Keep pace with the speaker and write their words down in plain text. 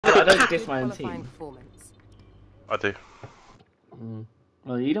I don't diss my own team. I do.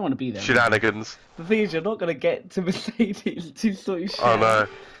 Well, you don't want to be there. Shenanigans. The thing is, you're not going to get to Mercedes to sort of shit. Oh no.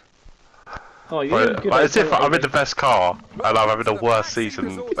 Oh, you're good Like, as if I'm in the best car and I'm having the worst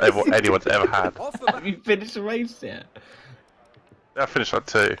season anyone's ever had. Have you finished the race yet? Yeah, I finished like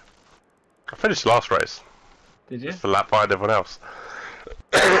 2. I finished the last race. Did you? Just a lap behind everyone else.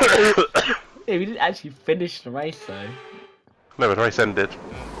 Yeah, we didn't actually finish the race though. No, but the race ended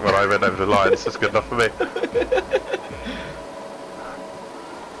when I went over the line, so it's good enough for me.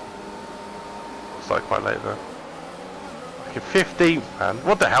 It's like quite late though. Fucking 15th, man.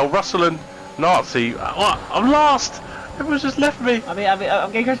 What the hell? Russell and Nazi. What? I'm last! Everyone's just left me. I'm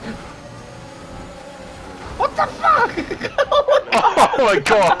getting crashed. What the fuck? Oh my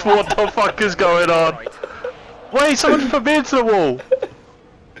god, what the fuck is going on? Wait, someone put me into the wall!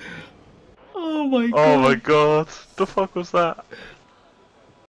 Oh my god. Oh my god, the fuck was that?